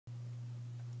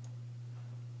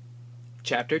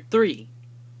Chapter 3.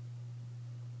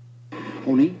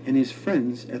 Oni and his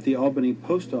friends at the Albany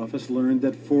post office learned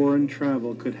that foreign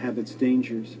travel could have its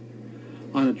dangers.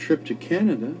 On a trip to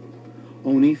Canada,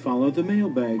 Oni followed the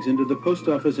mailbags into the post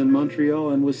office in Montreal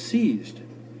and was seized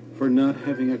for not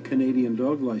having a Canadian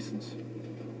dog license.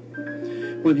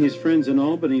 When his friends in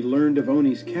Albany learned of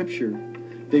Oni's capture,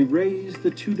 they raised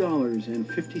the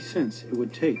 $2.50 it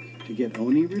would take to get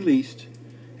Oni released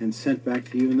and sent back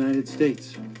to the United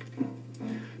States.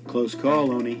 Close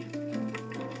call, Oni.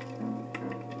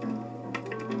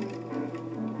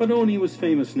 But Oni was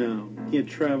famous now. He had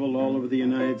traveled all over the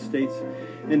United States,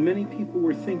 and many people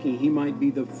were thinking he might be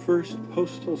the first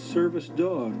Postal Service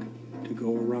dog to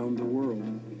go around the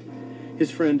world.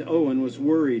 His friend Owen was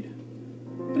worried.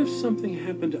 What if something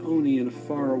happened to Oni in a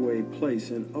faraway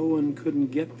place and Owen couldn't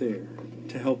get there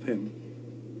to help him?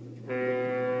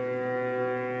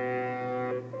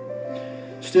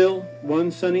 Still,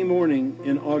 one sunny morning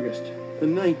in August, the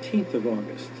 19th of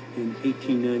August in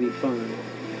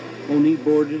 1895, Oni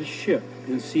boarded a ship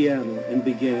in Seattle and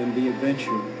began the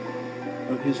adventure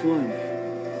of his life.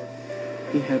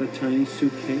 He had a tiny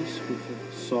suitcase with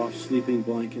a soft sleeping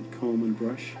blanket, comb, and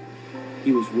brush.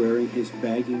 He was wearing his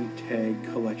bagging tag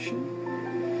collection,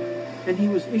 and he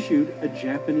was issued a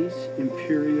Japanese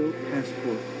imperial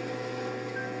passport.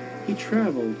 He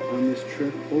traveled on this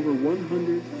trip over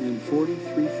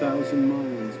 143,000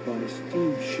 miles by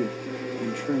steamship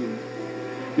and train,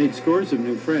 made scores of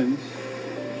new friends,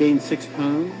 gained 6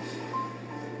 pounds,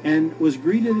 and was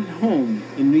greeted at home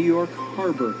in New York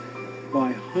Harbor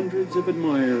by hundreds of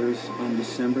admirers on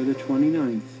December the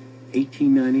 29th,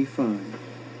 1895.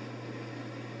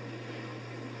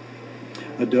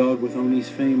 A dog with Oni's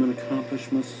fame and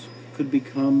accomplishments could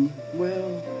become,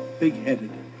 well, big-headed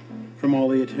from all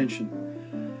the attention.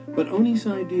 But Oni's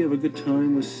idea of a good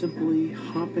time was simply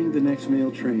hopping the next mail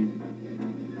train.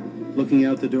 Looking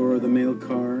out the door of the mail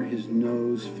car, his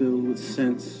nose filled with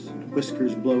scents,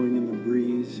 whiskers blowing in the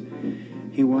breeze,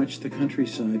 he watched the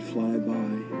countryside fly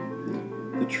by.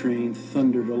 The train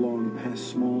thundered along past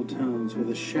small towns with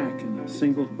a shack and a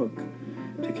single hook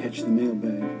to catch the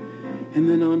mailbag, and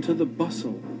then on to the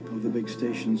bustle of the big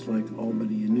stations like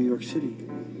Albany and New York City.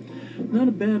 Not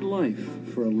a bad life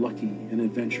for a lucky and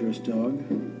adventurous dog.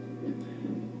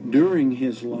 During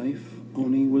his life,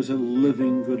 Oni was a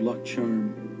living good luck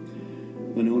charm.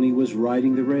 When Oni was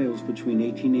riding the rails between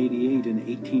 1888 and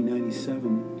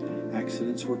 1897,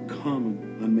 accidents were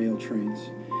common on mail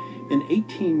trains. In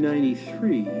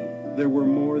 1893, there were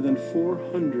more than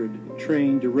 400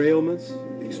 train derailments,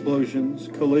 explosions,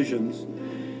 collisions,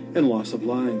 and loss of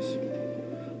lives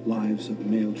of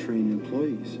mail train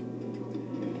employees.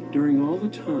 During all the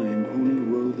time Oni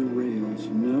rode the rails,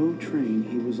 no train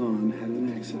he was on had an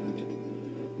accident,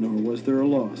 nor was there a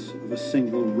loss of a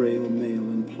single rail mail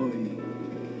employee.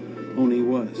 Oni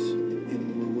was,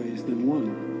 in more ways than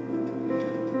one,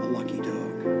 a lucky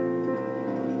dog.